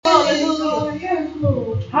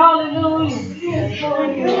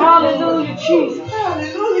Hallelujah, Jesus.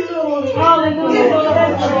 Hallelujah, Lord. Hallelujah, Lord.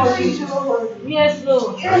 Thank you, Lord Jesus. Yes,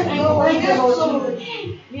 Lord. Thank you, Lord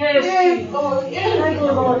Jesus. Yes, Lord. Thank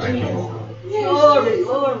you, Lord Jesus. Glory,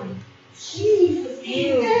 glory. Jesus.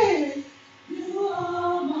 Yes. You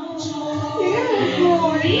are my joy. Yes,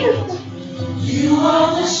 Lord. You are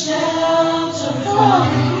the shelter from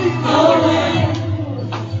the rain.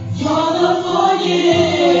 You're the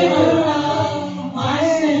forgiver of my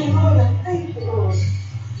sin.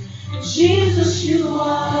 Jesus, you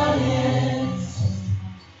are, yes.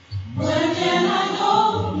 Where can I go?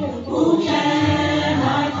 Who can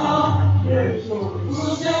I call?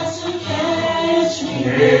 Who's there to catch me?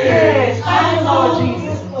 Yes, I know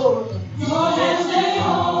Jesus. Your hands, they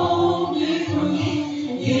hold me through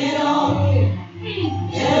it all.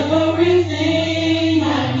 Everything I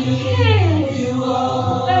need, you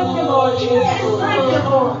are. Thank you, Lord Jesus. Thank you,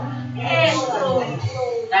 Lord. Yes, Lord.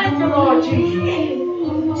 Thank you, Lord Jesus.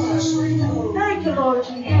 Thank you, Lord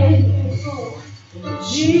Jesus.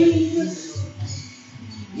 Jesus,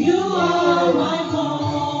 you are my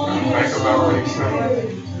home. Think about what he's saying.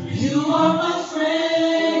 You are my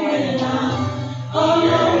friend when I'm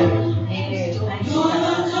alone. You're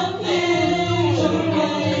the comforter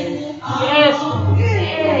when I'm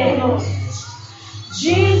alone.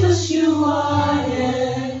 Jesus, you are,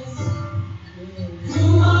 yes. You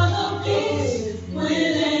are the peace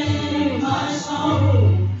within my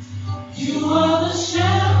soul. You are the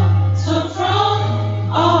shelter from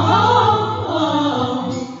home.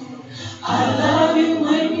 I love you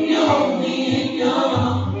when you hold me in your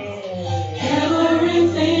arms.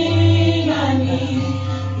 Everything I need,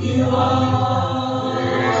 you are.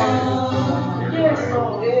 Yes,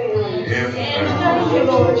 Lord. Thank you,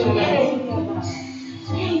 Lord.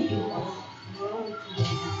 Thank you, Lord.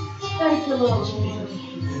 Thank you, Lord.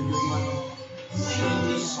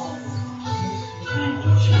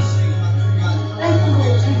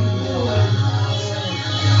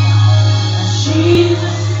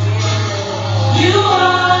 Jesus, you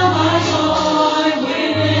are my joy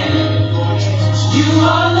within. You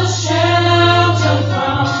are the shelter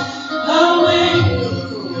from the wind.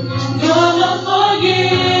 You're the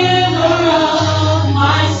forgiver of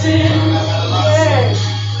my sin.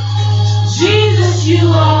 Jesus, you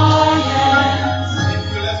are, yes.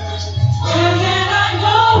 Where can I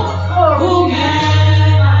go? Who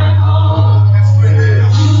can I call?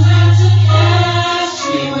 Who's there to catch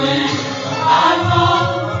me when I fall?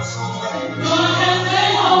 Your hands,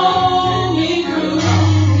 they hold me through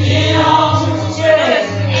it all. Yes.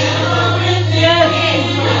 Everything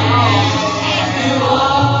you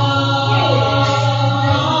are.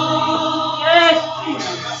 Yes.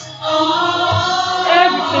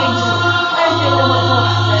 Everything. Thank you, Lord.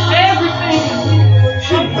 Everything.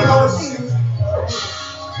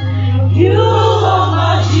 You are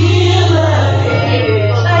my healer.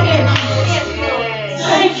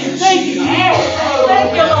 Thank you, Jesus.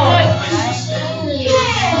 Thank you, Lord.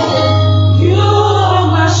 You are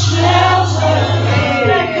my shelter.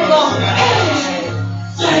 Thank you, Lord.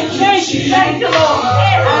 Thank you, Jesus. Thank you, Lord.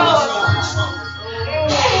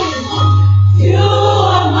 You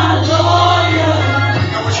are my lawyer.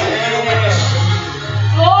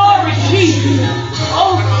 Glory, Jesus.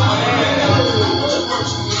 Oh,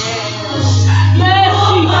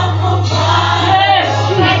 yes,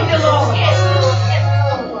 thank you, Lord.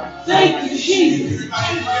 Thank you, Jesus.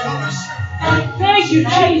 Thank you, Jesus.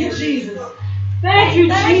 Thank you, Jesus. Thank you,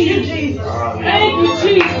 Jesus. Thank you,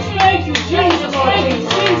 Jesus. Thank you, Jesus.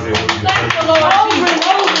 Thank you, Lord.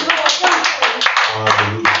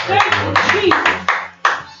 Thank you, Jesus.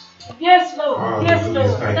 Yes, Lord. Yes,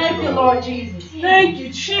 Lord. Thank you, Lord Jesus. Thank you,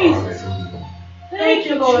 Jesus. Thank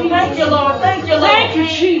you, Lord. Thank you, Lord. Thank you, Lord. Thank you,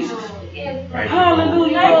 Jesus.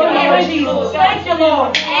 Hallelujah. Thank you, Lord. Thank you,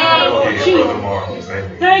 Lord.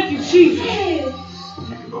 Thank you, Jesus.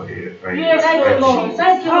 Go ahead. Yes, Lord.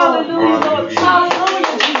 Thank you, hallelujah, Lord. Hallelujah.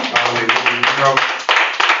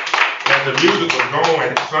 As the music was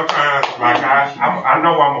going, sometimes, like I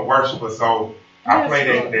know I'm a worshiper, so I play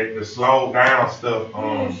that the slow down stuff.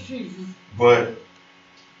 But,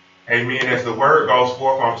 amen, as the word goes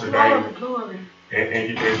forth on today, and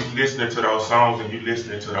you listening to those songs and you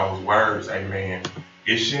listening to those words, amen,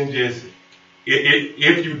 it shouldn't just,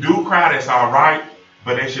 if you do cry, that's all right,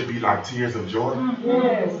 but they should be like tears of joy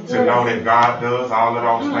to know that God does all of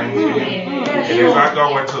those things for you. And as I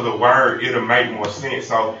go into the word, it'll make more sense.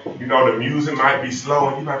 So, the music might be slow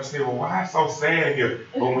and you might say, well, why it's so sad here?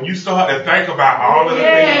 But when you start to think about all of the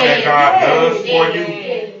things that God does for you,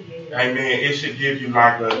 Amen. It should give you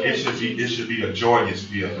like it should be a joyous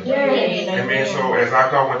feeling. Yes. Amen. So as I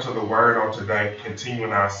go into the word on today,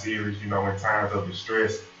 continuing our series, in times of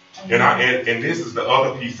distress, and this is the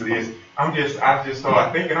other piece of this. I just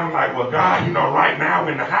started thinking, I'm like, well, God, right now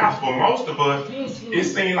in the house for most of us, it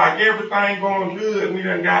seems like everything going good. We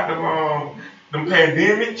done got them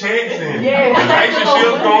pandemic checks and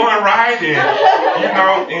relationships going right,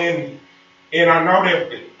 and I know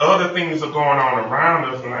that other things are going on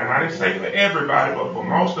around us, and I didn't say for everybody, but for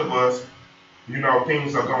most of us,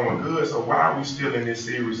 things are going good. So why are we still in this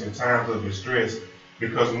series in times of distress?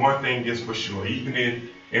 Because one thing is for sure, even if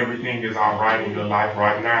everything is all right in your life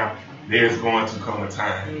right now, there's going to come a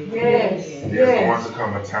time. Yes. There's going to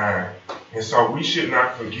come a time. And so we should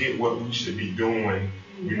not forget what we should be doing,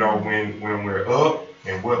 when we're up,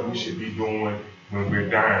 and what we should be doing when we're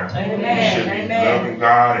down. Amen. We should be loving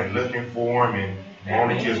God and looking for Him and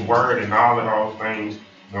wanting His word and all of those things,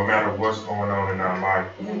 no matter what's going on in our life.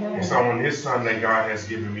 Amen. And so on this Sunday, God has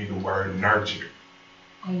given me the word nurture.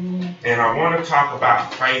 Amen. And I want to talk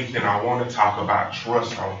about faith, and I want to talk about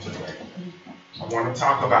trust on today. I want to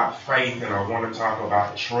talk about faith, and I want to talk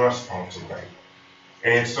about trust on today.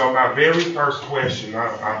 And so my very first question,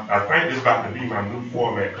 I think this is about to be my new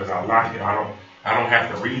format because I like it. I don't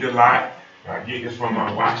have to read a lot. I get this from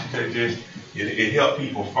my watch. It helps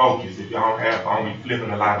people focus if y'all don't have only flipping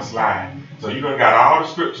a lot of slides. So you done got all the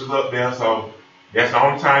scriptures up there, so that's the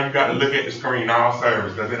only time you got to look at the screen all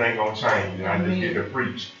service because it ain't going to change. And I just get to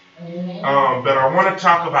preach. But I want to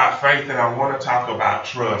talk about faith, and I want to talk about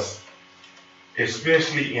trust,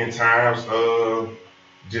 especially in times of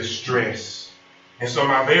distress. And so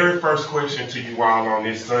my very first question to you all on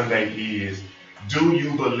this Sunday is, do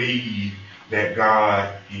you believe that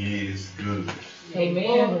God is good?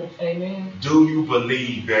 Amen. Amen. Do you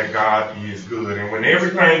believe that God is good? And when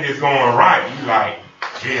everything is going right, you like,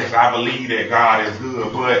 yes, I believe that God is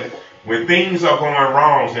good. But when things are going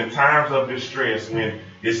wrong, in times of distress, when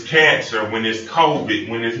it's cancer, when it's COVID,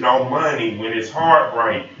 when there's no money, when it's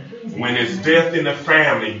heartbreak, when it's death in the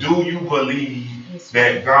family, do you believe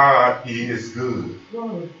that God is good?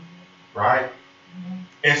 Right?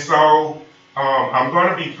 And so I'm going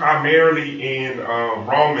to be primarily in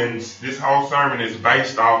Romans. This whole sermon is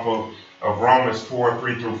based off of Romans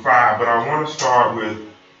 4:3-5, but I want to start with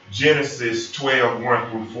Genesis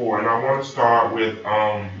 12:1-4, and I want to start with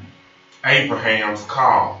Abraham's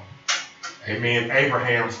call. Amen.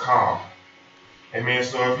 Abraham's call. Amen.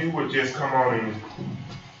 So if you would just come on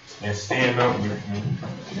and stand up with me.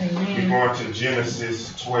 Amen. We're going to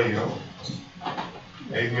Genesis 12.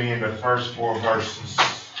 Amen. The first 4 verses.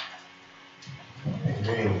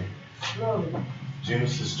 Amen.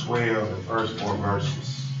 Genesis 12, the first 4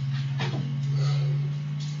 verses.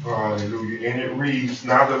 Hallelujah. And it reads,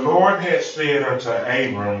 Now the Lord had said unto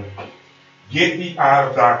Abram, Get thee out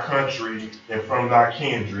of thy country, and from thy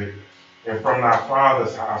kindred, and from thy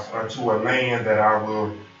father's house, unto a land that I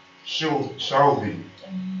will show thee.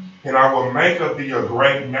 And I will make of thee a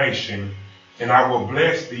great nation, and I will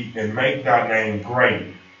bless thee, and make thy name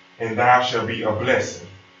great, and thou shalt be a blessing.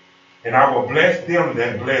 And I will bless them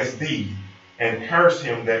that bless thee, and curse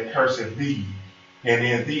him that curseth thee. And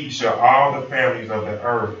in thee shall all the families of the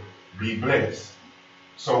earth be blessed.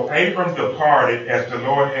 So Abram departed as the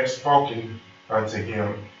Lord had spoken unto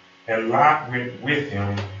him, and Lot went with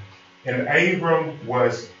him. And Abram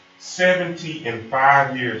was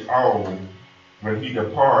 75 years old when he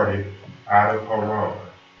departed out of Haran.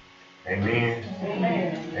 Amen.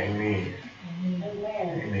 Amen. Amen.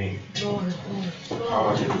 Amen.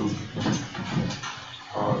 Hallelujah.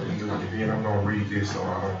 Hallelujah. Then I'm going to read this so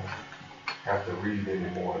I don't have to read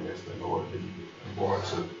anymore unless the Lord leads me. I'm going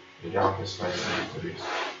to, and y'all can stay tuned for this.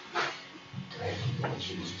 Thank you, Lord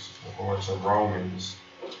Jesus. I'm going to Romans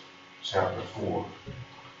chapter 4.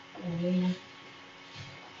 Amen.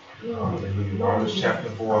 Hallelujah. Romans chapter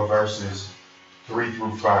 4, verses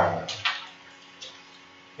 3-5.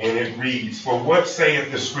 And it reads, For what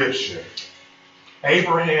saith the scripture?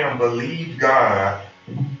 Abraham believed God,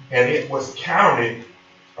 and it was counted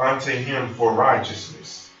unto him for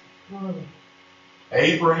righteousness.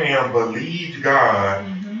 Abraham believed God,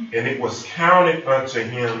 and it was counted unto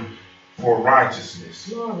him for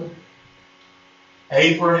righteousness.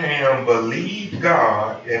 Abraham believed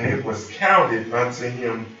God, and it was counted unto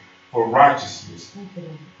him for righteousness.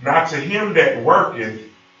 Now to him that worketh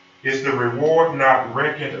is the reward not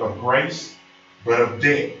reckoned of grace, but of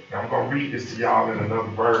debt. Now I'm going to read this to y'all in another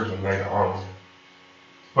version later on.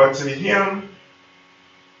 But to him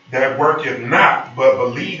that worketh not, but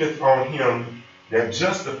believeth on him that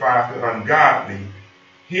justifieth the ungodly,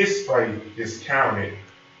 his faith is counted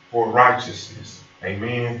for righteousness.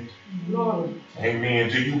 Amen. Glory. Amen.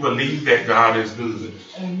 Do you believe that God is good?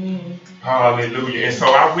 Amen. Hallelujah. And so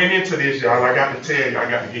I went into this, y'all. I got to tell you, I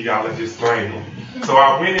got to give y'all a disclaimer. So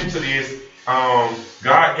I went into this.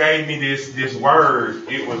 God gave me this word.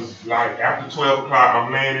 It was like after 12 o'clock,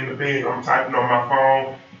 I'm laying in the bed, I'm typing on my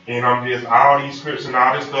phone, and I'm just all these scriptures and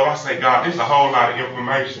all this stuff. I say, God, this is a whole lot of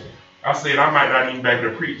information. I said, I might not even be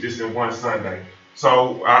able to preach this in one Sunday.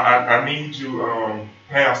 So I need you,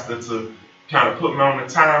 Pastor, to kind of put me on the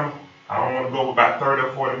timer. I don't want to go about 30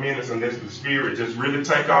 or 40 minutes unless the Spirit just really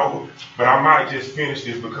take over. But I might just finish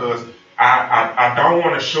this because I don't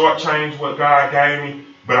want to shortchange what God gave me,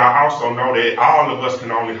 but I also know that all of us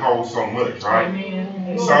can only hold so much, right?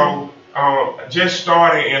 Amen. So just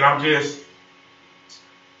starting, and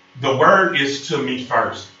the word is to me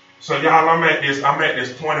first. So y'all, I'm at this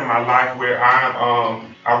point in my life where I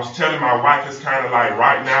was telling my wife, it's kind of like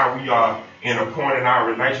right now we are in a point in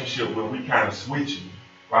our relationship where we kind of switching.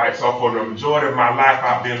 Right, so for the majority of my life,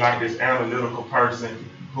 I've been like this analytical person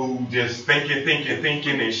who just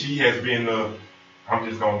thinking, and she has been I'm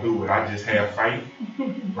just gonna do it. I just have faith,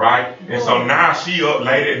 right? And so now she up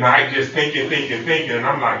late at night just thinking, and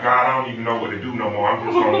I'm like, God, I don't even know what to do no more. I'm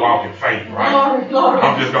just gonna walk in faith, right?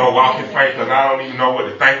 I'm just gonna walk in faith because I don't even know what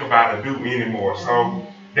to think about or do anymore. So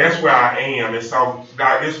that's where I am. And so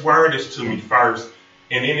God, this word is to me first,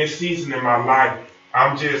 and in this season in my life,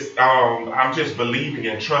 I'm just believing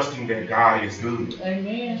and trusting that God is good.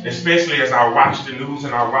 Amen. Especially as I watch the news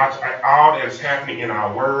and I watch all that is happening in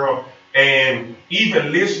our world, and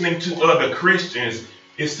even listening to other Christians,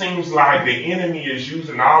 it seems like the enemy is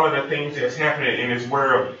using all of the things that's happening in this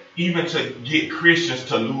world even to get Christians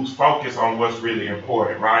to lose focus on what's really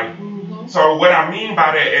important, right? Mm-hmm. So what I mean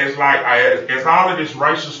by that is like as all of this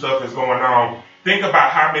racial stuff is going on, think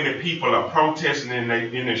about how many people are protesting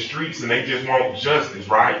in the streets and they just want justice,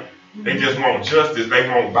 right? Mm-hmm. They just want justice. They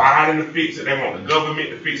want Biden to fix it. They want the government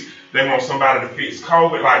to fix it. They want somebody to fix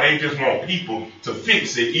COVID. Like they just want people to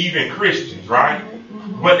fix it, even Christians, right?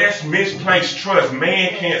 Mm-hmm. But that's misplaced trust.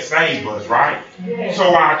 Man can't save us, right? Yeah.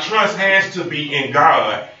 So our trust has to be in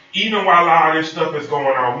God. Even while all this stuff is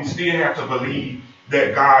going on, we still have to believe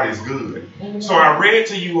that God is good. Mm-hmm. So I read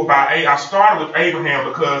to you I started with Abraham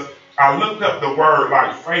because I looked up the word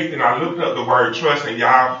like faith and I looked up the word trust, and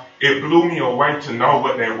y'all, it blew me away to know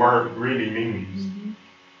what that word really means. Mm-hmm.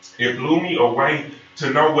 It blew me away to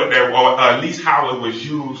know what that, or at least how it was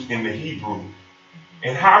used in the Hebrew.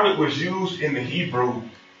 And how it was used in the Hebrew,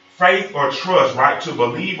 faith or trust, right? To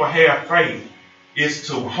believe or have faith is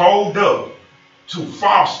to hold up, to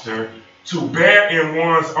foster, to bear in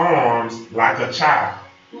one's arms like a child.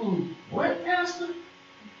 What, Pastor?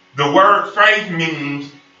 The word faith means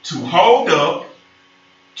to hold up,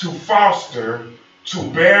 to foster, to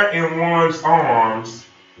bear in one's arms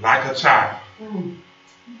like a child.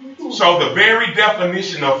 So the very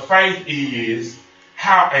definition of faith is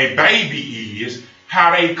how a baby is,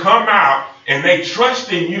 how they come out and they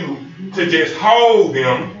trust in you to just hold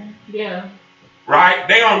them. Yeah. Right?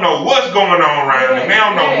 They don't know what's going on around them. They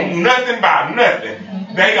don't know nothing about nothing.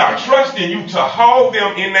 They are trusting you to hold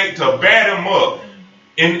them to bear them up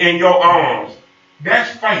in your arms.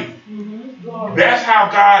 That's faith. That's how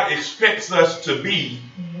God expects us to be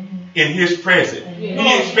in His presence.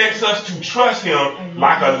 He expects us to trust Him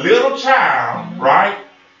like a little child, right?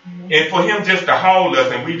 And for Him just to hold us,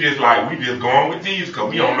 and we just going with Jesus because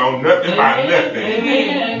we don't know nothing about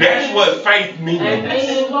nothing. That's what faith means.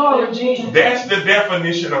 That's the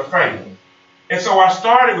definition of faith. And so I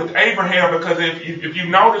started with Abraham because if you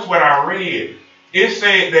notice what I read, it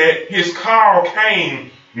said that his call came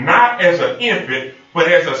not as an infant, but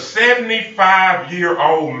as a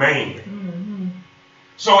 75-year-old man. Mm-hmm.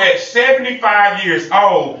 So at 75 years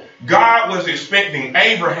old, God was expecting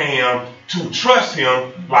Abraham to trust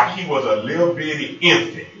him like he was a little bitty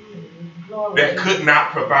infant that could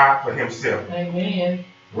not provide for himself. Amen.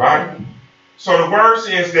 Right? So the word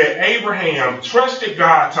says that Abraham trusted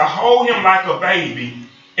God to hold him like a baby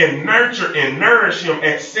and nurture and nourish him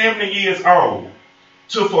at 70 years old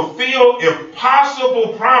to fulfill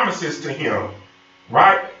impossible promises to him.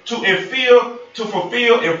 Right? To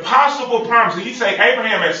fulfill impossible promises. He said,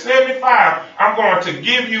 Abraham, at 75, I'm going to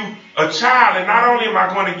give you a child. And not only am I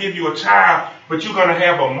going to give you a child, but you're going to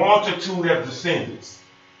have a multitude of descendants.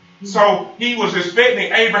 So he was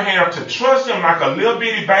expecting Abraham to trust him like a little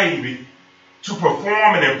bitty baby to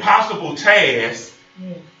perform an impossible task,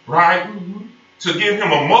 right? Mm-hmm. To give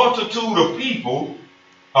him a multitude of people,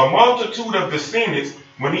 a multitude of descendants,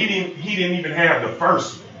 when he didn't even have the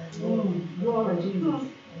first one. Glory to Jesus.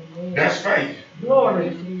 That's faith. Glory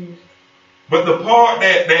to Jesus. But the part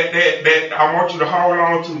that I want you to hold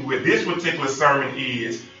on to with this particular sermon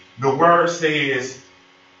is the word says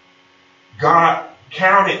God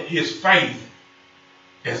counted his faith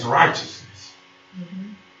as righteousness.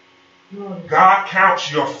 Mm-hmm. God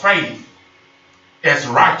counts your faith as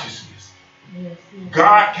righteousness. Yes, yes.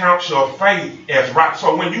 God counts your faith as right.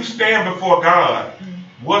 So when you stand before God,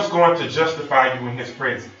 what's going to justify you in his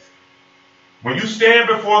presence? When you stand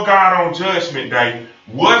before God on Judgment Day,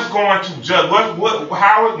 what's going to judge?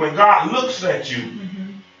 When God looks at you,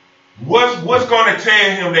 mm-hmm. what's going to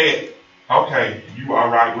tell him that, okay, you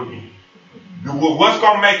are right with me? What's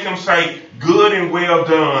going to make him say, good and well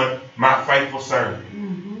done, my faithful servant?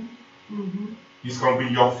 Mm-hmm. Mm-hmm. It's going to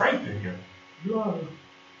be your faith in him. Glory.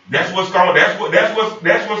 That's what's going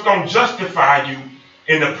to justify you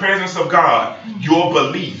in the presence of God. Mm-hmm. Your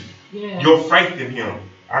belief, your faith in him.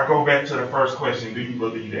 I go back to the first question. Do you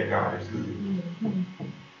believe that God is good? Mm-hmm.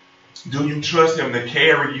 Do you trust him to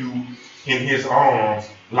carry you in his arms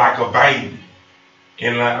like a baby?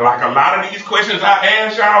 And like a lot of these questions I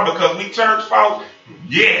ask y'all, because we church folk,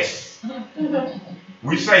 yes.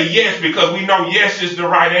 We say yes because we know yes is the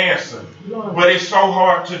right answer. But it's so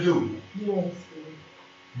hard to do. Yes.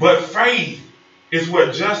 But faith is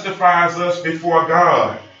what justifies us before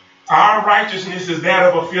God. Our righteousness is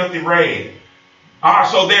that of a filthy rag.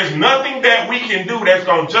 So there's nothing that we can do that's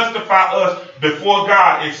going to justify us before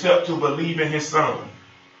God except to believe in his son.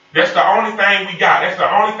 That's the only thing we got. That's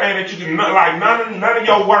the only thing that you can, like none of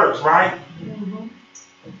your works, right? Mm-hmm.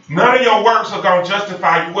 None of your works are going to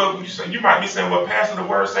justify you. Well, you might be saying, well, Pastor, the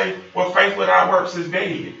word say, well, faith without works is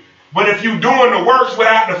dead. But if you're doing the works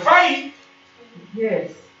without the faith,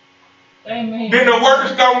 yes. Amen. Then the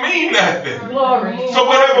works don't mean nothing. Glory. So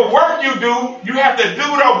whatever work you do, you have to do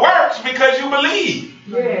the works because you believe.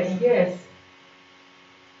 Yes, yes.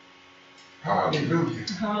 Hallelujah.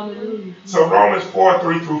 Hallelujah. So Romans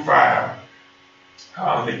 4:3-5.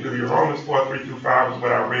 Hallelujah. Romans 4:3-5 is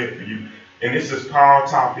what I read for you. And this is Paul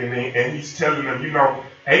talking, and he's telling them,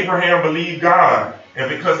 Abraham believed God, and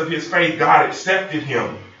because of his faith, God accepted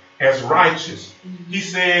him as righteous. He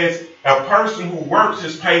says a person who works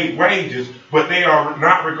is paid wages, but they are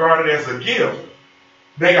not regarded as a gift.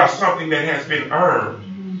 They are something that has been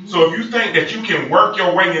earned. So if you think that you can work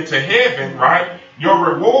your way into heaven, right,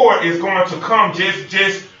 your reward is going to come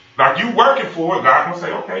just like you working for it. God will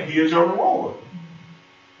say, okay, here's your reward.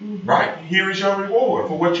 Right? Here is your reward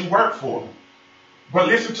for what you work for. But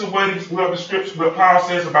listen to what the scripture, what Paul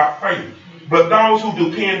says about faith. But those who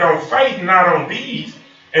depend on faith, not on deeds,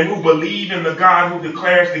 and who believe in the God who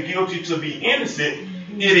declares the guilty to be innocent,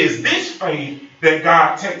 it is this faith that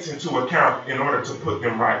God takes into account in order to put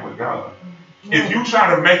them right with God. If you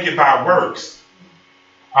try to make it by works,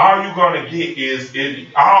 all you're going to get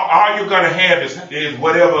all you're going to have is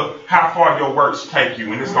whatever, how far your works take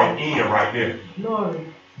you, and it's going to end right there. Glory.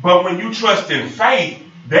 But when you trust in faith,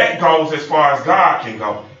 that goes as far as God can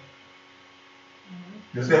go.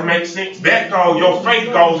 Does that make sense? Your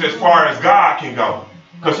faith goes as far as God can go.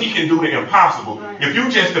 Because he can do the impossible. If you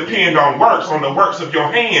just depend on the works of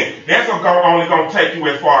your hand, that's only going to take you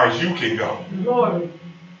as far as you can go. Lord.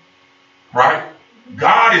 Right?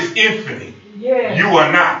 God is infinite. Yes. You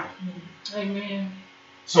are not. Amen.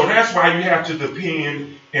 So that's why you have to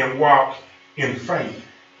depend and walk in faith.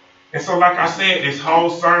 And so like I said, this whole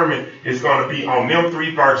sermon is going to be on them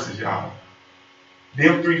 3 verses, y'all.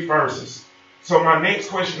 Them 3 verses. So my next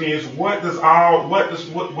question is, what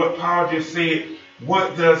Paul just said,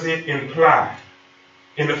 what does it imply?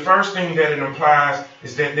 And the first thing that it implies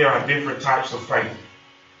is that there are different types of faith.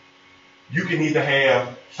 You can either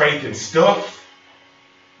have faith in stuff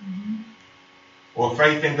or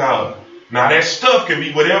faith in God. Now that stuff can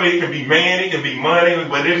be whatever. It can be man, it can be money,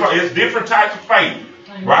 but it's different types of faith,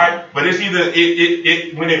 right? But it's either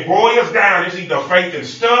when it boils down, it's either faith in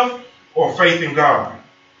stuff or faith in God.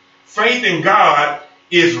 Faith in God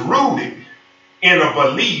is rooted in a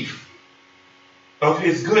belief of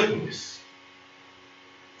his goodness.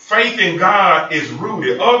 Faith in God is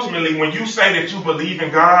rooted. Ultimately, when you say that you believe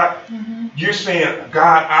in God, you're saying,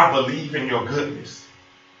 God, I believe in your goodness.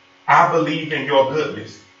 I believe in your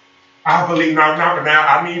goodness. I believe now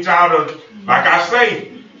I need y'all to, like I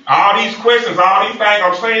say, all these questions, all these things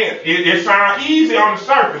I'm saying, it sounds easy on the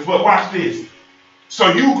surface, but watch this.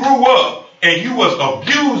 So you grew up and you was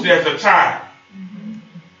abused as a child.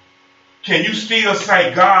 Can you still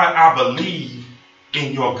say, God, I believe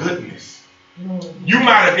in your goodness? You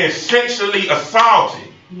might have been sexually assaulted,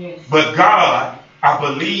 but God, I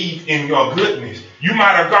believe in your goodness. You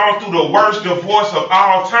might have gone through the worst divorce of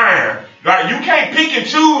all time. Like, you can't pick and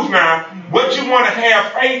choose now what you want to have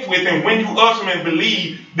have faith with him when you ultimately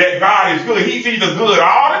believe that God is good. He's either good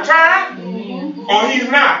all the time or he's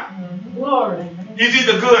not. Glory. He's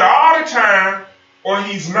either good all the time or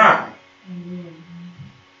he's not.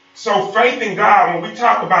 So faith in God, when we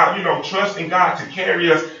talk about, trusting God to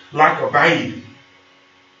carry us like a baby,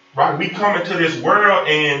 right? We come into this world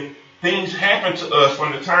and things happen to us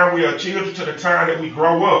from the time we are children to the time that we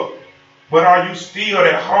grow up. But are you still,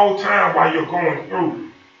 that whole time while you're going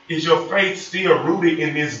through, is your faith still rooted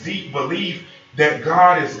in this deep belief that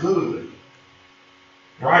God is good?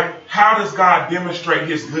 Right? How does God demonstrate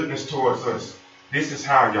his goodness towards us? This is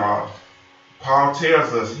how, y'all. Paul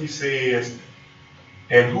tells us, he says,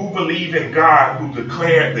 and who believe in God, who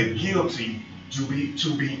declared the guilty to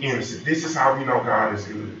be innocent. This is how we know God is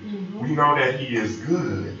good. We know that he is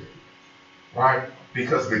good, right?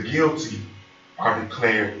 Because the guilty are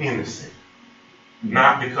declared innocent.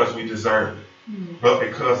 Not because we deserve it, but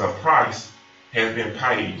because a price has been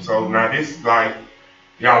paid. So now this is like,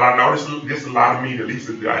 y'all, I know this is a lot of meat, at least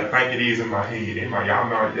I think it is in my head. Y'all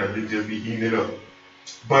know it just be eating it up.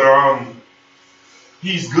 But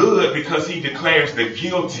he's good because he declares the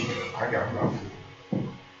guilty.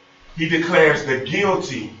 He declares the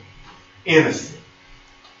guilty innocent.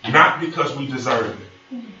 Not because we deserve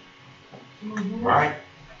it. Right?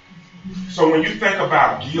 So when you think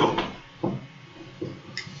about guilt,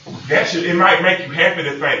 it might make you happy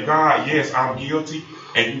to think, God, yes, I'm guilty,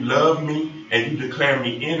 and you love me, and you declare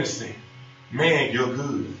me innocent. Man, you're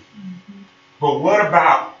good. But what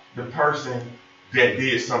about the person that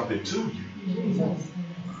did something to you?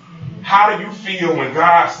 How do you feel when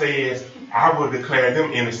God says, I will declare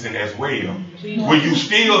them innocent as well? Will you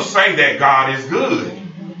still say that God is good?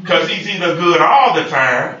 Because he's either good all the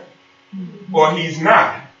time or he's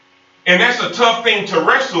not. And that's a tough thing to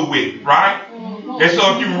wrestle with, right? And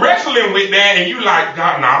so if you're wrestling with that and you like,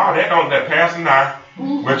 God, no, that passing now.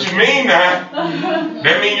 What you mean now?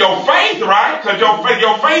 That means your faith, right? Because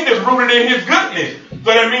your faith is rooted in his goodness.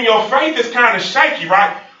 So that means your faith is kind of shaky,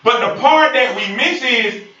 right? But the part that we miss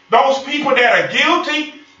is those people that are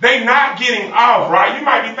guilty, they not getting off, right? You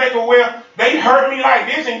might be thinking, well, they hurt me like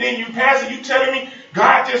this, and then you pass it, you telling me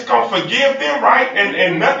God just going to forgive them, right?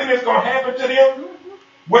 And nothing is going to happen to them.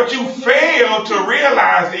 What you fail to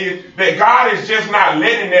realize is that God is just not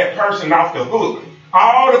letting that person off the hook.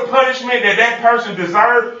 All the punishment that person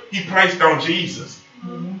deserved, he placed on Jesus.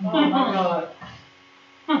 Oh my God.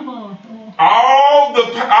 All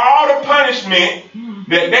the punishment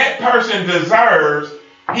that person deserves,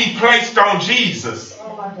 he placed on Jesus.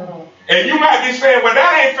 Oh my God. And you might be saying, well,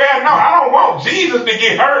 that ain't fair. No, I don't want Jesus to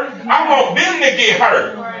get hurt. I want them to get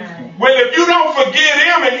hurt. Well, if you don't forgive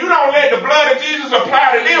them and you don't let the blood of Jesus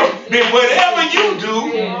apply to them, then whatever you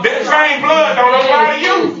do, that same blood don't apply to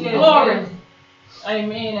you. Glory.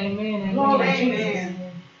 Amen, amen, Lord, amen.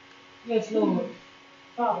 amen. Yes, Lord.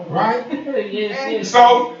 Right? Yes.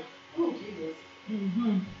 So,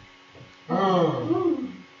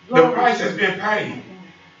 The price has been paid.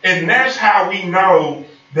 And that's how we know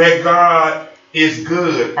that God is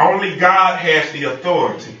good. Only God has the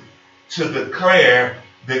authority to declare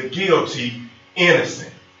the guilty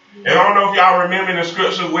innocent. And I don't know if y'all remember in the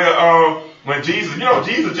scripture where when Jesus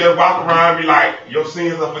just walked around and be like, your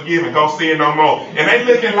sins are forgiven, go sin no more. And they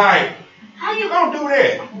looking like, how you gonna do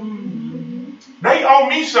that? They owe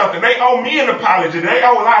me something. They owe me an apology. They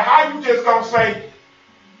owe, like, how you just gonna say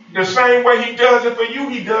the same way he does it for you,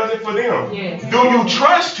 he does it for them? Yes. Do you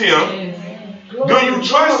trust him? Yes. Do you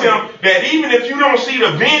trust him that even if you don't see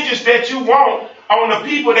the vengeance that you want on the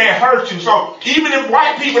people that hurt you, so even if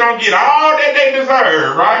white people don't get all that they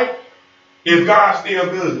deserve, right? Is God still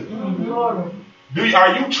good?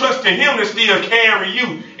 Are you trusting him to still carry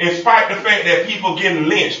you in spite of the fact that people getting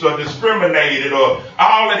lynched or discriminated or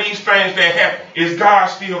all of these things that happen? Is God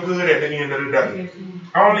still good at the end of the day?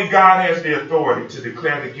 Only God has the authority to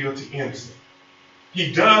declare the guilty innocent.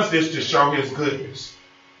 He does this to show his goodness.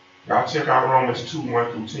 Y'all check out Romans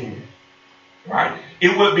 2:1-10. Right?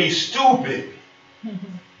 It would be stupid.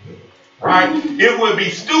 Right? It would be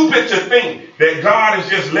stupid to think that God is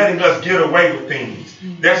just letting us get away with things.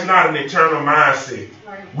 That's not an eternal mindset.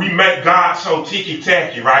 We make God so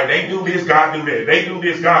ticky-tacky, right? They do this, God do that. They do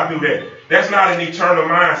this, God do that. That's not an eternal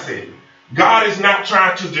mindset. God is not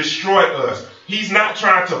trying to destroy us. He's not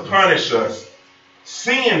trying to punish us.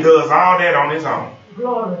 Sin does all that on its own.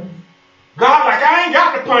 Glory. God, like, I ain't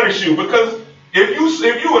got to punish you because if you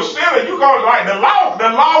a sinner, you gonna, like, the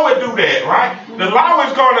law would do that, right? The law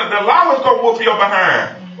is gonna whoop your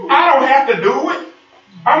behind. I don't have to do it.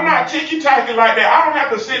 I'm not ticky-tacky like that. I don't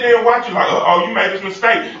have to sit there and watch you like, oh, you made this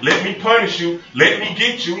mistake. Let me punish you. Let me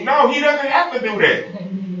get you. No, he doesn't have to do that.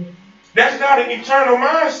 That's not an eternal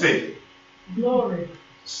mindset. Glory.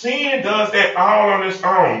 Sin does that all on its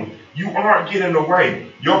own. You aren't getting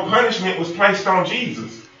away. Your punishment was placed on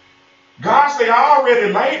Jesus. God said, I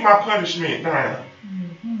already laid my punishment down.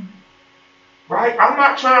 Right? I'm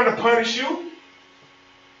not trying to punish you.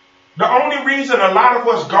 The only reason a lot of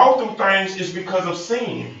us go through things is because of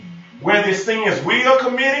sin. Whether it's sins we are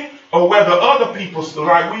committing or whether other people,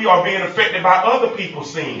 like we are being affected by other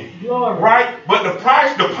people's sin. Right? But the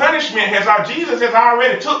punishment Jesus has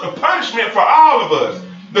already took the punishment for all of us.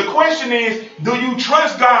 The question is, do you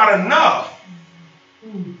trust God enough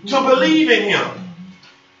to believe in him?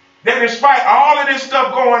 That in spite of all of this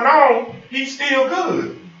stuff going on, he's still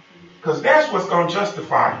good. Because that's what's going to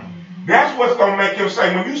justify you. That's what's going to make him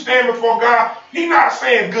say, when you stand before God, he's not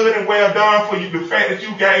saying good and well done for you. The fact that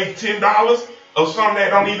you gave $10 of something that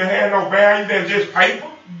don't even have no value, that's just paper.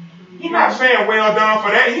 He's not saying well done for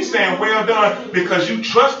that. He's saying well done because you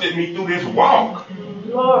trusted me through this walk.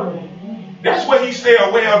 Glory. That's what he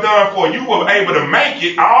said well done for. You were able to make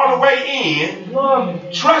it all the way in, Glory.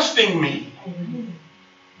 Trusting me.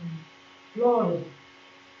 Glory.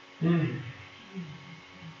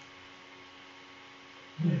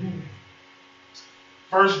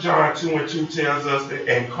 1 John 2:2 tells us that,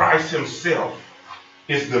 and Christ himself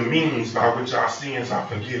is the means by which our sins are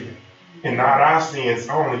forgiven. And not our sins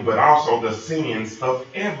only, but also the sins of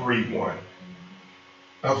everyone.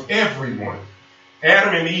 Of everyone.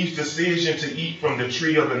 Adam and Eve's decision to eat from the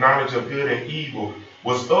tree of the knowledge of good and evil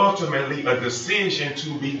was ultimately a decision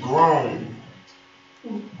to be grown.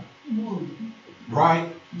 Right?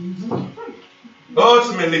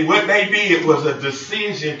 Ultimately, what they did was a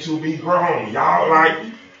decision to be grown. Y'all, like,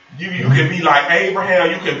 you can be like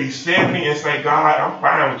Abraham, you can be 70 and say, God, I'm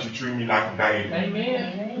fine with you treating me like a baby.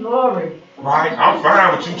 Amen. Glory. Right? I'm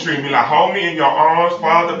fine with you treating me like, hold me in your arms,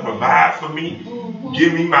 Father, provide for me,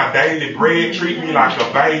 give me my daily bread, treat me like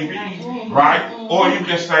a baby. Right? Or you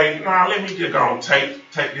can say, nah, let me just go and take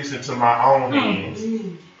this into my own hands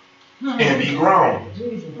and be grown.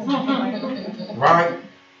 Right?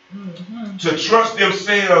 To trust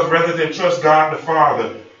themselves rather than trust God the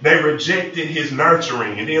Father. They rejected his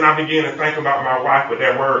nurturing. And then I began to think about my wife with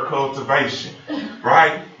that word cultivation.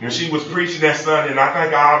 Right? When she was preaching that Sunday, and I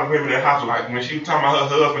think all the women in the house were like, when she was talking about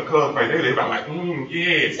her husband cultivate, they were like,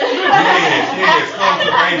 yes,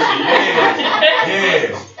 cultivation,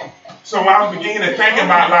 yes. So I was beginning to think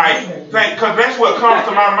about because that's what comes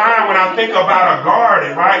to my mind when I think about a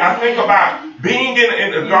garden, right? I think about being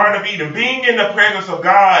in the Garden of Eden, being in the presence of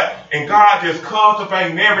God, and God just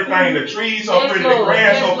cultivating everything. The trees so pretty, the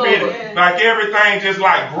grass so pretty, like everything just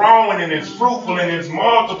like growing and it's fruitful and it's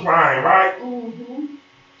multiplying, right?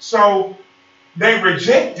 So they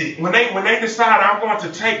rejected when they decided I'm going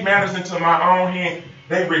to take matters into my own hand.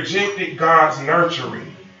 They rejected God's nurturing.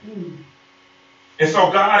 And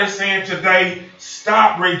so God is saying today,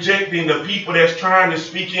 stop rejecting the people that's trying to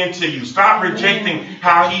speak into you. Stop rejecting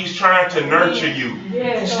how he's trying to nurture you.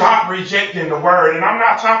 Stop rejecting the word. And I'm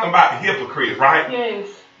not talking about the hypocrites, right? Yes.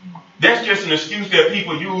 That's just an excuse that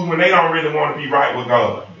people use when they don't really want to be right with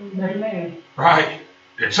God. Amen. Right?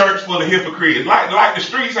 The church full of hypocrites. Like the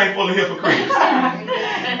streets ain't full of hypocrites.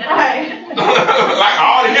 Right. Like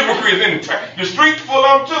all the hypocrites in the streets full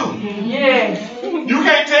of them too. Yes. You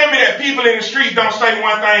can't tell me that people in the street don't say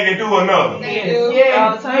one thing and do another.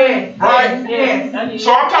 Yes. Right? Yes.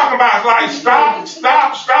 So I'm talking about like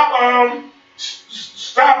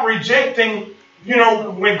stop rejecting,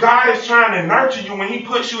 when God is trying to nurture you, when he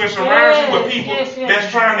puts you and surrounds you with people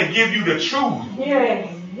that's trying to give you the truth.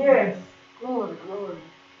 Yes. Glory.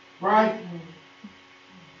 Right?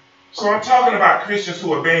 So I'm talking about Christians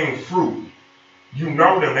who are bearing fruit. You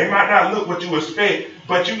know them. They might not look what you expect,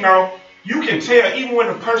 but you can tell even when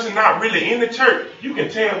a person not really in the church, you can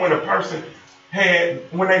tell when a person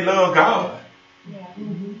when they love God.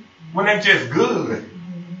 When they just good.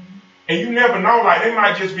 And you never know, like they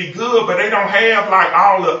might just be good, but they don't have like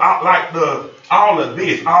all of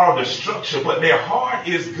this, all the structure, but their heart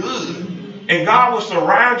is good. And God will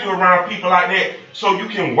surround you around people like that so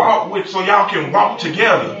y'all can walk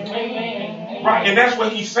together. Amen. Right? And that's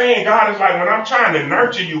what he's saying. God is like, when I'm trying to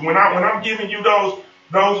nurture you, when I'm giving you those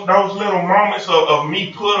little moments of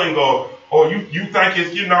me pulling or you think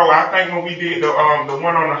it's, I think when we did the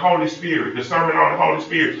one on the Holy Spirit, the sermon on the Holy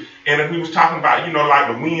Spirit, and we was talking about, like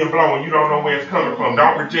the wind blowing, you don't know where it's coming from.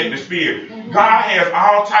 Don't reject the Spirit. God has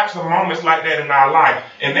all types of moments like that in our life.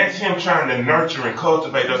 And that's him trying to nurture and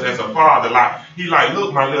cultivate us as a father. Like, he like,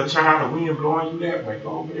 look, my little child, the wind blowing you that way.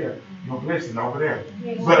 Go over there. Your blessing over there.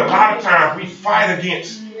 But a lot of times we fight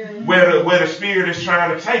against where the Spirit is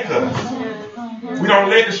trying to take us. We don't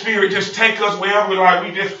let the Spirit just take us wherever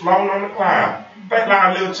we just floating on the cloud. Think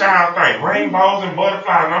like a little child thing. Rainbows and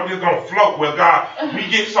butterflies, and I'm just going to float with God. We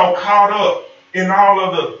get so caught up in all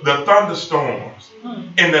of the thunderstorms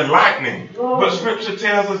and the lightning. But Scripture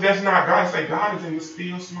tells us that's not God. Say God is in the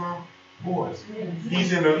still small voice.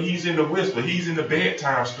 He's in the whisper. He's in the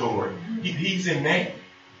bedtime story. He's in that.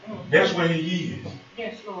 That's where he is.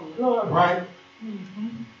 Yes, Lord. Right?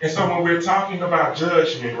 And so when we're talking about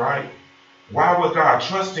judgment, right? Why would God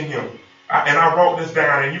trust in him? And I wrote this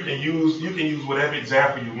down, and you can use whatever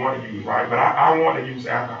example you want to use, right? But I want to use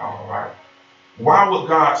alcohol, right? Why would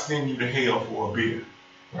God send you to hell for a beer,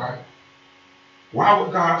 right? Why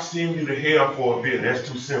would God send you to hell for a beer? That's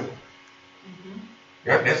too simple.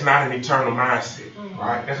 That's not an eternal mindset,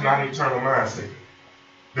 right? That's not an eternal mindset.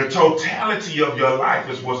 The totality of your life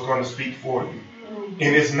is what's going to speak for you.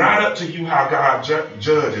 And it's not up to you how God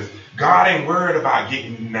judges. God ain't worried about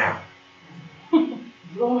getting you now.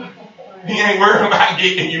 He ain't worried about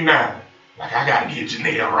getting you now. Like, I got to get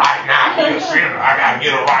Janelle right now. You're a sinner. I got to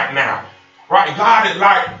get her right now. Right? God is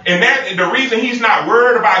like, and that the reason he's not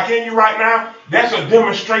worried about getting you right now, that's a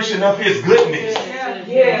demonstration of his goodness.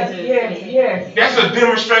 Yes. That's a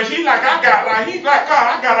demonstration. He's like, God,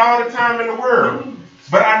 I got all the time in the world.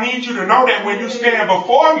 But I need you to know that when you stand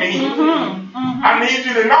before me, I need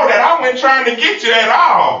you to know that I wasn't trying to get you at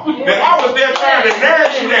all. That I was there trying to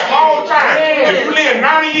nourish you that whole time. If you live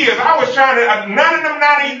 90 years, I was trying to, none of them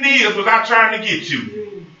 90 years was I trying to get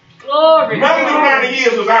you. Glory. None of them 90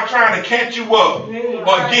 years was I trying to catch you up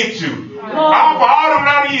or get you. For all them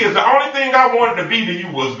 90 years, the only thing I wanted to be to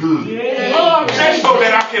you was good. Just so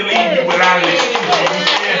that I can leave you without an excuse when you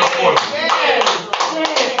stand before me.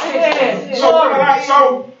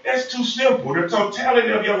 So that's too simple. The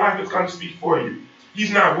totality of your life is going to speak for you.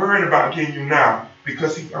 He's not worried about getting you now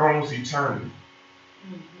because he owns eternity.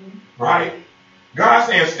 Right? God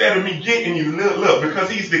said, instead of me getting you, look, because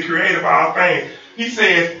he's the creator of all things, he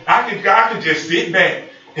says, I can just sit back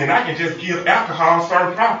and I can just give alcohol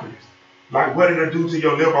certain properties. Like, what did it do to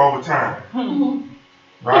your liver over time?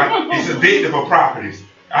 Right? It's addictive of properties.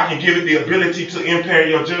 I can give it the ability to impair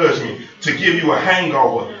your judgment, to give you a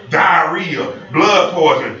hangover, diarrhea, blood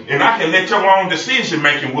poisoning, and I can let your own decision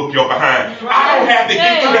making whoop your behind. I don't have to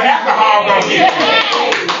get you. The alcohol gonna get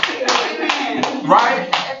you. Right?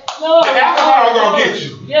 The alcohol gonna get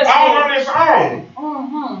you. All on its own.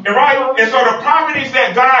 And right? And so the properties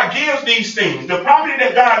that God gives these things,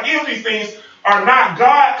 are not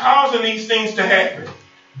God causing these things to happen.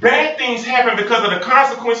 Bad things happen because of the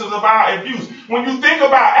consequences of our abuse. When you think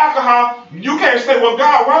about alcohol, you can't say, well,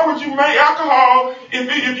 God, why would you make alcohol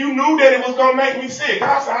if you knew that it was going to make me sick?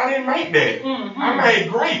 God said, I didn't make that. I made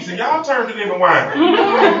grapes, and y'all turned it into wine.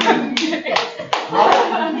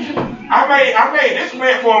 I made this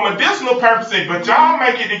plant for medicinal purposes, but y'all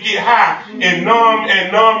make it to get high and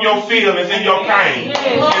numb your feelings and your pain.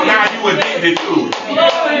 And now you addicted to it.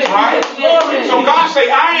 Right? So God say,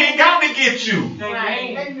 I ain't got to get you.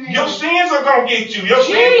 Your sins are going to get you. Your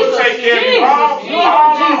sins will take care of you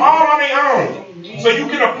all on their own. So you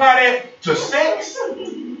can apply that to sex.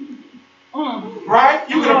 Right?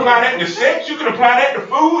 You can apply that to sex. You can apply that to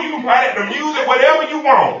food. You can apply that to music, whatever you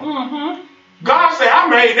want. God said, I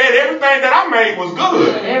made that. Everything that I made was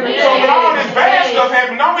good. So when all this bad stuff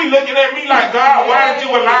happened, don't be looking at me like, God, why did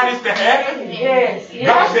you allow this to happen?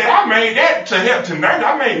 God said, I made that to help to nurture.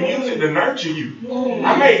 I made music to nurture you.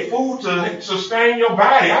 I made food to sustain your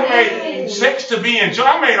body. I made sex to be enjoyed.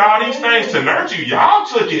 I made all these things to nurture you. Y'all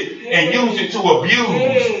took it and used it to abuse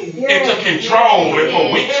and to control and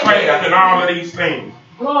for witchcraft and all of these things.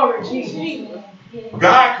 Glory to Jesus.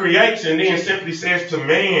 God creates and then simply says to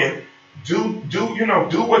man, do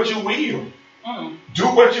what you will. Do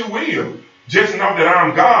what you will. Just know that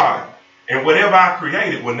I'm God, and whatever I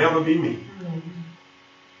created will never be me.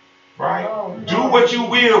 Right? Do what you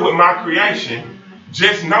will with my creation.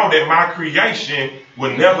 Just know that my creation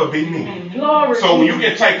will never be me. So you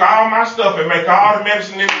can take all my stuff and make all the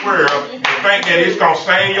medicine in the world and think that it's going to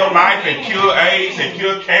save your life and cure AIDS and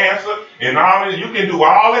cure cancer and all that. You can do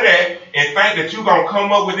all of that and think that you're going to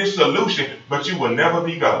come up with this solution, but you will never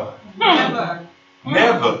be God.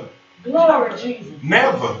 Never. Glory Jesus.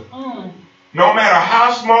 Never. No matter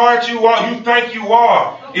how smart you are, you think you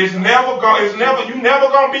are, you're never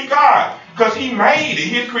gonna be God. Because he made it.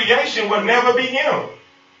 His creation will never be him.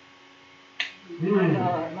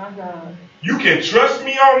 My God. You can trust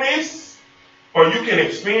me on this, or you can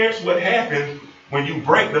experience what happens when you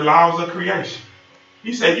break the laws of creation.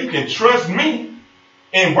 He said you can trust me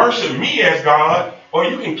and worship me as God, or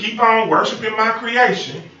you can keep on worshiping my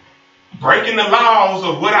creation, breaking the laws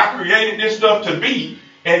of what I created this stuff to be,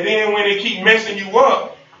 And then when they keep messing you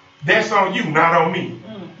up, that's on you, not on me.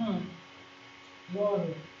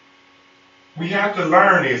 We have to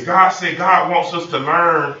learn this. God said God wants us to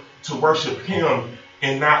learn to worship him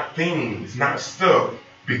and not things, not stuff,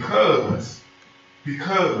 because we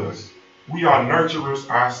are nurturers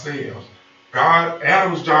ourselves.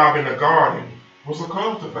 Adam's job in the garden was a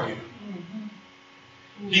cultivator.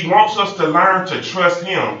 He wants us to learn to trust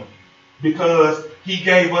him because he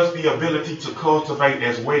gave us the ability to cultivate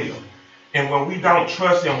as well. And when we don't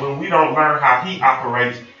trust him, when we don't learn how he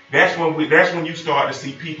operates, that's when you start to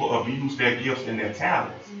see people abuse their gifts and their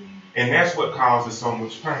talents. And that's what causes so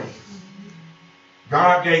much pain.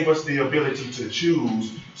 God gave us the ability to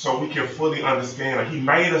choose so we can fully understand, or he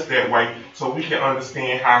made us that way so we can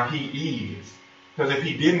understand how he is. Because if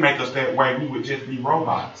he didn't make us that way, we would just be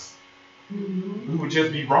robots. We would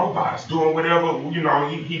just be robots doing whatever,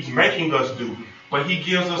 he's making us do. But he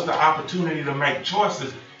gives us the opportunity to make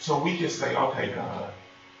choices so we can say, okay, God.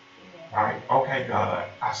 Right? Okay, God,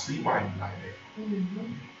 I see why you like that.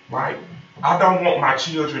 Right? I don't want my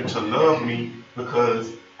children to love me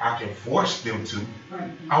because I can force them to.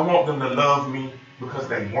 I want them to love me because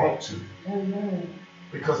they want to.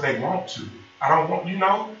 Because they want to. I don't want,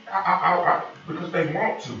 because they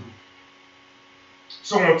want to.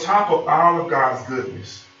 So on top of all of God's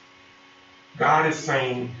goodness, God is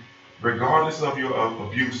saying, regardless of your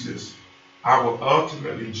abuses, I will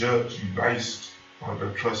ultimately judge you based on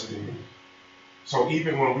your trust in me. So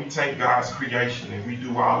even when we take God's creation and we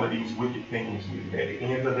do all of these wicked things with it, at the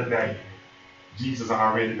end of the day, Jesus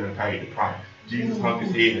already done paid the price. Jesus hung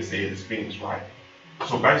his head and said it's finished, right?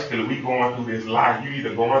 So basically we going through this life. You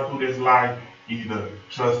either going through this life, either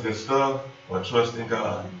trusting stuff or trusting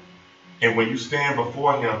God. And when you stand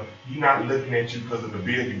before him, he's not looking at you because of the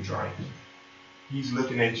beer you drank. He's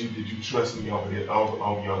looking at you. Did you trust me over there?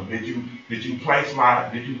 Did you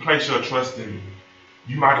place your trust in me?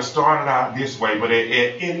 You might have started out this way, but at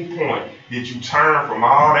any point did you turn from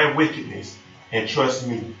all that wickedness and trust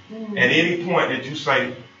me? At any point did you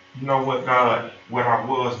say, you know what, God, what I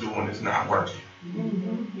was doing is not working.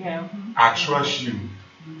 I trust you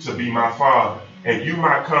to be my Father. And you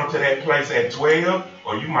might come to that place at 12,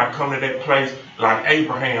 or you might come to that place like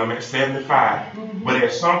Abraham at 75. But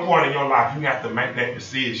at some point in your life, you have to make that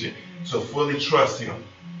decision to fully trust him.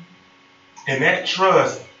 And that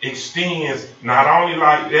trust extends, not only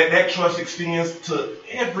like that trust extends to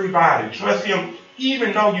everybody. Trust him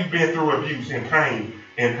even though you've been through abuse and pain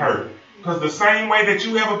and hurt. Because the same way that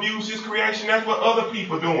you have abused his creation, that's what other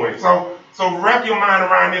people are doing. So wrap your mind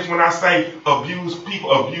around this when I say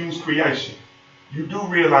people abuse creation. You do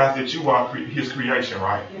realize that you are his creation,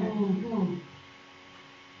 right?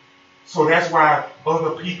 So that's why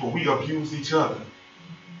other people, we abuse each other.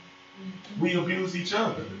 We abuse each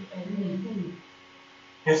other.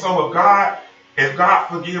 And so if God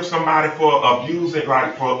forgives somebody for abusing,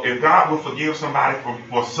 if God will forgive somebody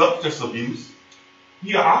for substance abuse,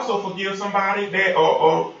 he'll also forgive somebody that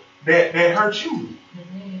hurt you.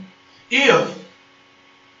 If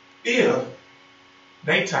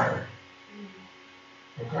they turn.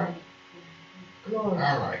 Okay? All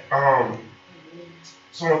right.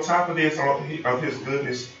 So on top of this, of his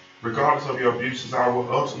goodness, regardless of your abuses, I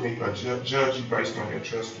will ultimately judge you based on your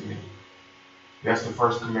trust in me. That's the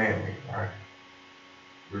first commandment, right?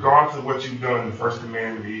 Regardless of what you've done, the first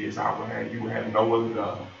commandment is you will have no other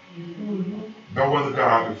God. No other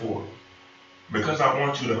God before. Because I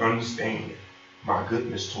want you to understand my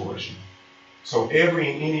goodness towards you. So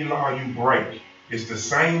every and any law you break is the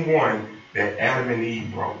same one that Adam and Eve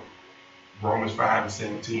broke. Romans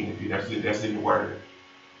 5:17, that's in the word.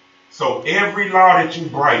 So every law that you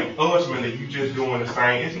break, ultimately you just doing the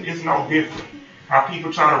same. It's no different. How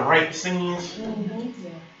people try to rank sins,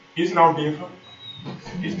 it's no different.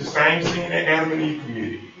 It's the same sin that Adam and Eve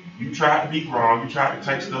committed. You tried to be wrong. You tried to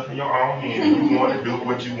take stuff in your own hand. You wanted to do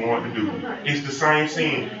what you wanted to do. It's the same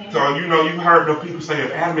sin. So, you heard the people say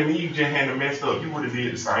if Adam and Eve just hadn't messed up, you would have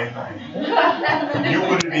did the same thing. You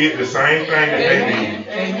would have did the same thing that they did.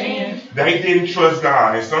 Amen. They didn't trust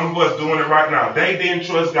God. And some of us doing it right now. They didn't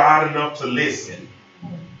trust God enough to listen.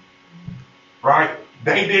 Right?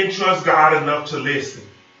 They didn't trust God enough to listen.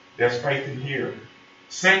 That's faith in hearing.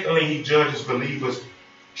 Secondly, he judges believers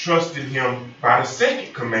trusting him by the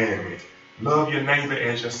second commandment. Love your neighbor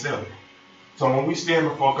as yourself. So when we stand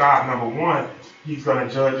before God, number one, he's going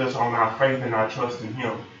to judge us on our faith and our trust in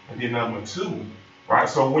him. And then number two, right?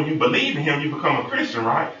 So when you believe in him, you become a Christian,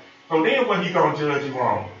 right? So then what he going to judge you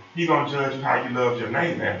on? He going to judge you how you love your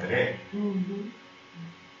neighbor after that.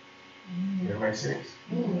 That make sense?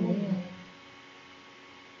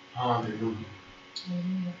 Hallelujah.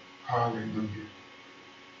 Hallelujah.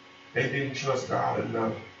 They didn't trust God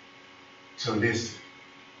enough to listen.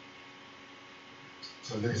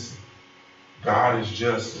 To listen. God is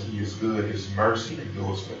just and He is good. His mercy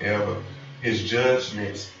endures forever. His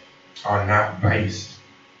judgments are not based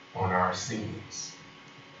on our sins.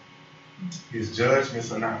 His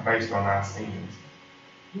judgments are not based on our sins.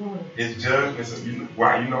 His judgments are,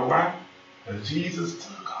 why? You know why? Because Jesus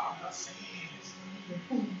took all your sins.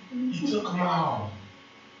 He took them all.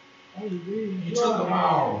 He took them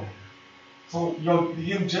all. So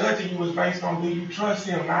Him judging you is based on, do you trust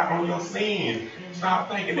Him, not on your sins. Stop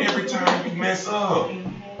thinking every time you mess up,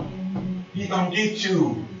 He gonna get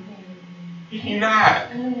you. He not.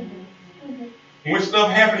 When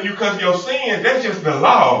stuff happen to you because of your sins, that's just the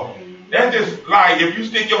law. That's just like if you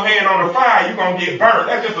stick your hand on the fire, you're gonna get burnt.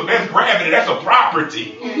 That's gravity. That's a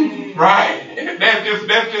property, right?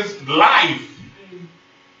 That's just life.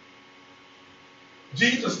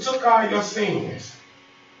 Jesus took all your sins.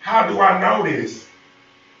 How do I know this?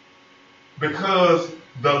 Because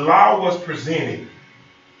the law was presented.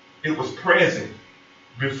 It was present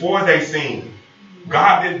before they sinned.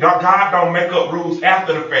 God don't make up rules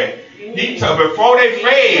after the fact. He told before they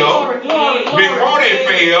failed,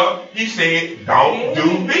 He said, don't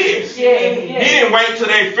do this. He didn't wait till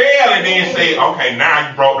they failed and then say, okay, now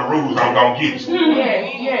you broke the rules, I'm going to get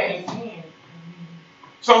you.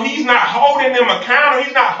 So He's not holding them accountable.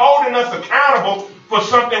 He's not holding us accountable for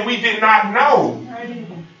something we did not know.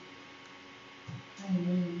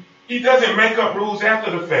 He doesn't make up rules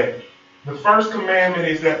after the fact. The first commandment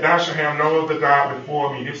is that thou shalt have no other God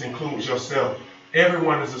before me. This includes yourself.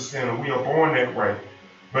 Everyone is a sinner. We are born that way.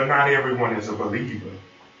 But not everyone is a believer.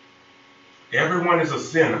 Everyone is a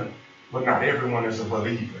sinner, but not everyone is a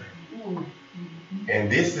believer.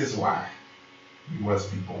 And this is why you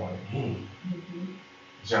must be born again.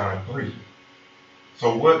 John 3.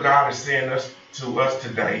 So what God is saying to us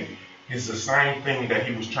today is the same thing that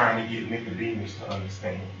He was trying to get Nicodemus to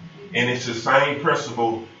understand. And it's the same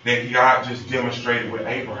principle that God just demonstrated with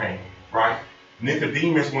Abraham, right?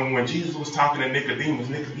 Nicodemus, when Jesus was talking to Nicodemus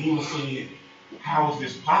said, how is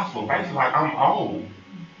this possible? Basically, like, I'm old.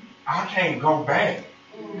 I can't go back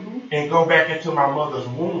and go back into my mother's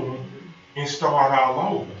womb and start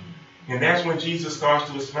all over. And that's when Jesus starts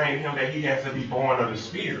to explain to him that he has to be born of the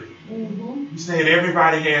Spirit. He said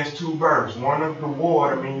everybody has two births. One of the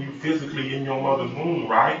water, I mean, you physically in your mother's womb,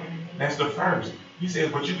 right? That's the first. He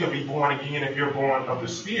said, but you can be born again if you're born of the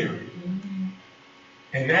Spirit.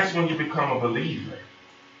 And that's when you become a believer.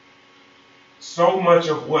 So much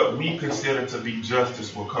of what we consider to be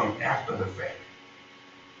justice will come after the fact.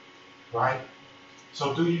 Right?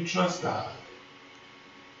 So do you trust God?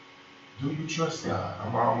 Do you trust God?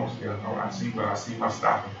 I'm almost there. I see my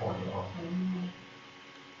stopping point.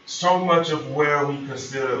 So much of what we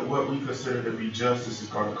consider to be justice is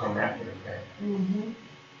going to come after the fact.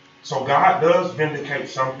 So God does vindicate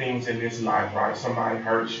some things in this life, right? Somebody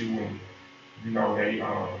hurts you and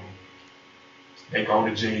they go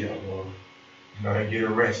to jail, or they get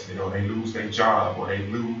arrested, or they lose their job, or they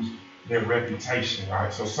lose their reputation,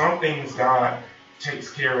 right? So some things God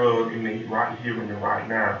takes care of in the right here and the right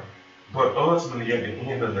now. But ultimately, at the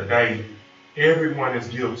end of the day, everyone is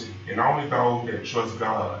guilty, and only those that trust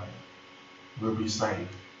God will be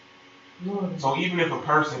saved. So even if a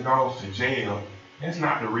person goes to jail, that's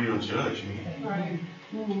not the real judgment. Right.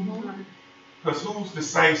 Because who's to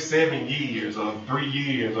say 7 years or 3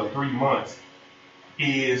 years or 3 months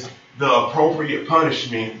is the appropriate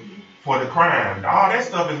punishment for the crime? All that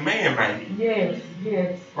stuff is man-made.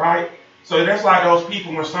 Yes. Right? So that's like those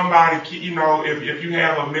people when somebody, if you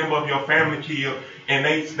have a member of your family killed and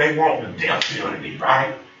they want the death penalty,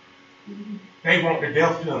 right? They want the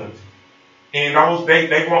death penalty. And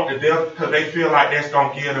they want the death because they feel like that's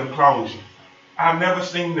going to give them closure. I've never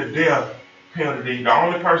seen the death penalty. The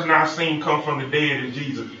only person I've seen come from the dead is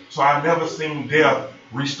Jesus. So I've never seen death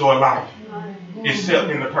restore life, except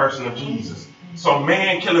in the person of Jesus. So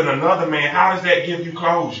man killing another man, how does that give you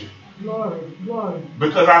closure? Glory.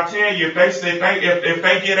 Because I tell you, if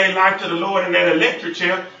they give their life to the Lord in that electric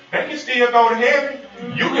chair, they can still go to heaven.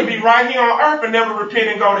 You can be right here on earth and never repent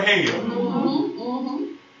and go to hell.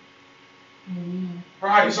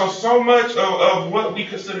 Right? So much of what we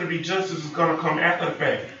consider to be justice is going to come after the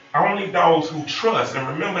fact. Only those who trust, and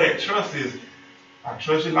remember that trust is, I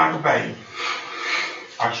trust you like a baby.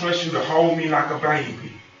 I trust you to hold me like a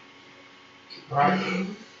baby. Right?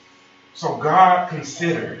 So God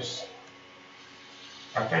considers,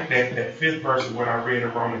 I think that 5th verse is what I read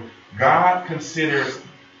in Romans. God considers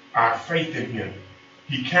our faith in Him.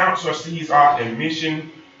 He counts or sees our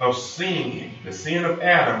admission of sin, the sin of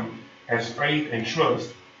Adam, as faith and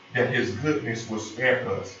trust that His goodness will spare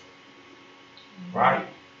us right?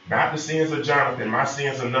 Not the sins of Jonathan. My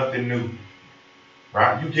sins are nothing new,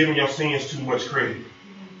 right? You giving your sins too much credit.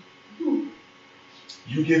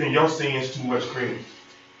 You giving your sins too much credit,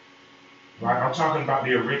 right? I'm talking about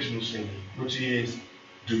the original sin, which is,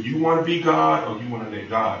 do you want to be God or you want to let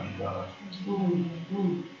God be God?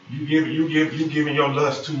 You giving your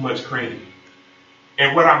lust too much credit.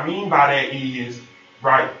 And what I mean by that is,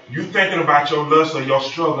 right, you thinking about your lust or your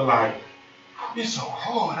struggle like, it's so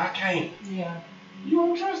hard, I can't. Yeah. You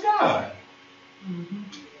don't trust God. Mm-hmm.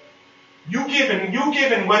 You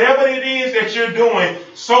giving whatever it is that you're doing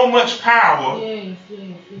so much power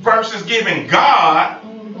versus giving God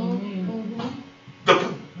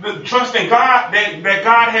the trusting God that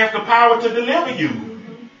God has the power to deliver you.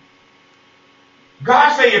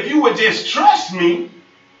 God say, if you would just trust me,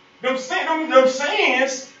 them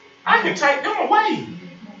sins, I can take them away.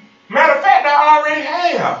 Matter of fact, I already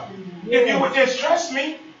have. If you would just trust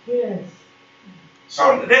me. Yes.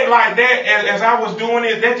 So that, like that, as I was doing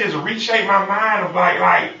it, that just reshaped my mind of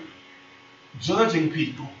like judging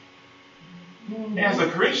people as a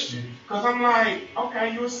Christian. Because I'm like,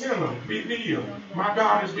 okay, you're a sinner. Big deal. My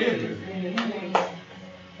God is bigger.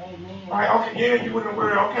 Like, okay, yeah, you in the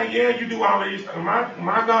world. Okay, yeah, you do all of these things.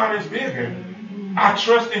 My God is bigger. I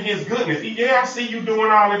trust in his goodness. Yeah, I see you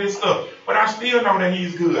doing all of this stuff, but I still know that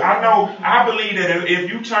he's good. I believe that if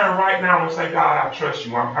you turn right now and say, God, I trust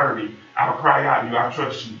you, I'm hurting, I'll cry out to you, I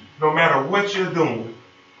trust you. No matter what you're doing,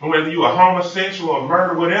 whether you're a homosexual or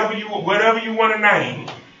murder, whatever you want to name,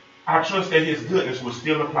 I trust that his goodness will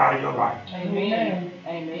still apply to your life. Amen.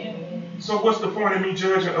 Amen. So what's the point of me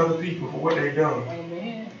judging other people for what they've done?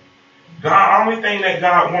 Amen. God, only thing that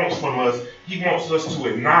God wants from us, he wants us to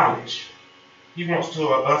acknowledge. He wants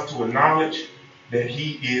us to acknowledge that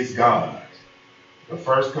he is God. The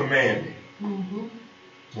first commandment. Mm-hmm.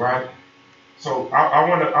 Right? So I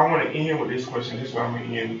want to end with this question. This is why I'm going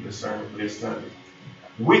to end the sermon for this Sunday.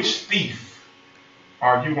 Which thief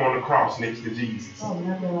are you on the cross next to Jesus? Oh,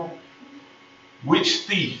 my God. Which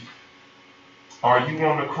thief are you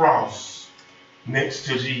on the cross next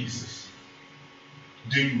to Jesus?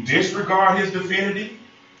 Do you disregard his divinity?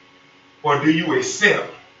 Or do you accept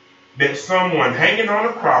that someone hanging on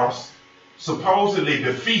a cross, supposedly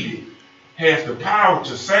defeated, has the power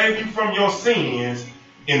to save you from your sins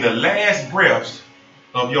in the last breaths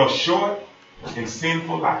of your short and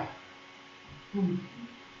sinful life?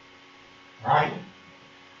 Right?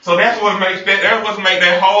 So that's what makes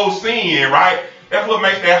that whole scene, right? That's what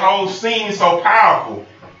makes that whole scene so powerful.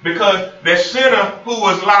 Because that sinner who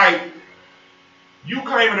was like, you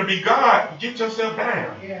claiming to be God, get yourself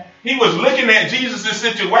down. Yeah. He was looking at Jesus'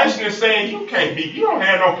 situation and saying, you don't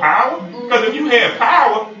have no power. Because if you had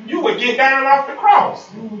power, you would get down off the cross.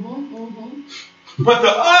 But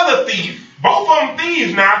the other thief, both of them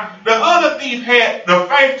thieves now, the other thief had the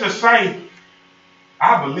faith to say,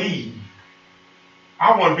 I believe.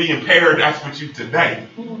 I want to be in paradise with you today.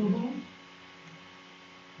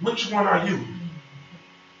 Which one are you?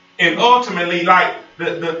 And ultimately, like,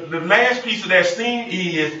 the last piece of that scene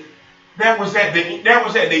is that was at the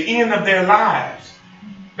end of their lives.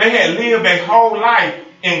 They had lived their whole life,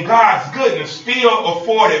 and God's goodness still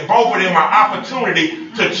afforded both of them an opportunity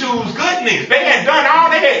to choose goodness. They had done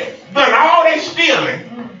all their stealing,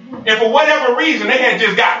 and for whatever reason, they had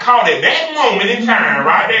just got caught at that moment in time.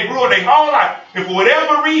 Right? They grew up their whole life, and for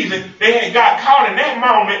whatever reason, they had got caught in that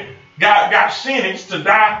moment, got sentenced to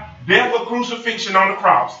die, death or crucifixion on the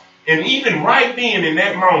cross. And even right then, in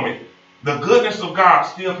that moment, the goodness of God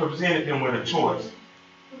still presented them with a choice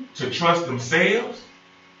to trust themselves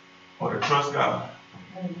or to trust God.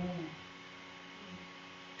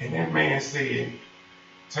 And that man said,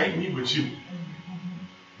 take me with you.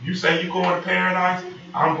 You say you're going to paradise,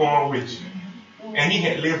 I'm going with you. And he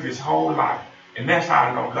had lived his whole life. And that's how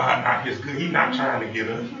I know God not his good. He's not trying to get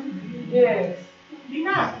us. Yes. He's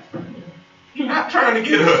not. He's not trying to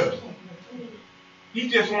get us. He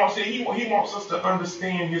just wants it. He wants us to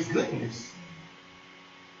understand his goodness.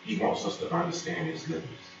 He wants us to understand his goodness.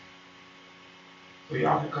 So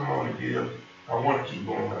y'all can come on and give. I want to keep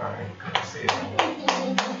going, but I ain't going to say it.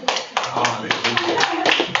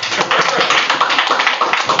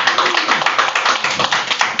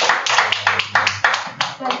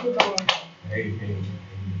 Thank you, Lord. Amen.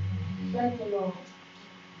 Thank you, Lord.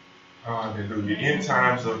 Hallelujah. In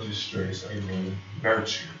times of distress, amen.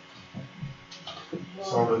 Nurture.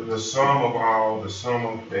 So the sum of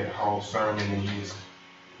that whole sermon is,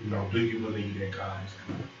 do you believe that God is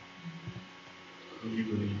good? Do you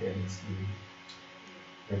believe that He's good?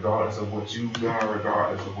 Regardless of what you've done,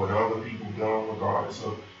 regardless of what other people done, regardless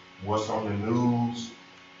of what's on the news,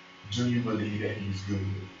 do you believe that He's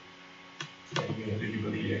good? Amen. Do you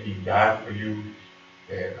believe that he died for you?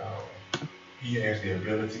 That he has the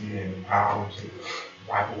ability and the power to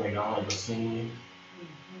wipe away all your sins?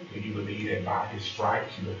 Do you believe that by his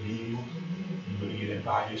stripes you are healed? Do you believe that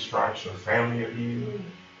by his stripes your family are healed?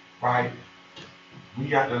 Right? We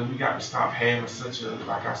got to stop having such a,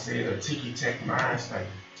 like I said, a ticky-tack mind state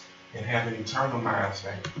and have an eternal mind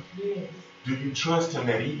state. Yes. Do you trust him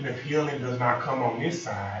that even if healing does not come on this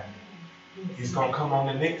side, it's going to come on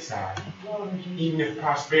the next side? Even if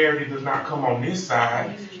prosperity does not come on this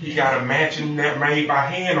side, he got a matching that made by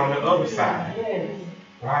hand on the other side.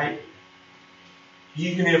 Right?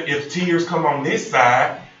 Even if tears come on this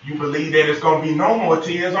side, you believe that it's going to be no more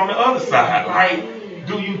tears on the other side. Right?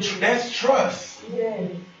 That's trust.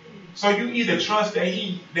 So you either trust that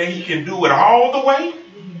he can do it all the way,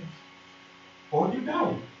 or you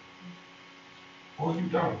don't. Or you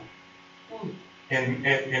don't. And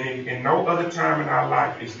in no other time in our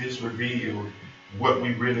life is this revealed what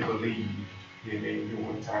we really believe in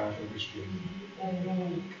during times of distress.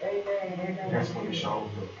 That's when it shows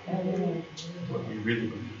up. What we really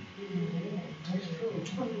believe.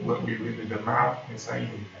 What we really, the mouth can say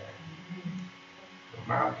anything. The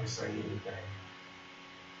mouth can say anything.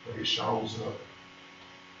 But it shows up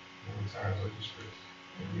in times of distress.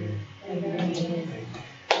 Amen. Amen. Amen.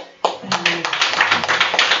 Amen.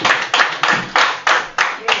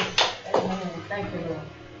 Yes. Amen. Thank you, Lord.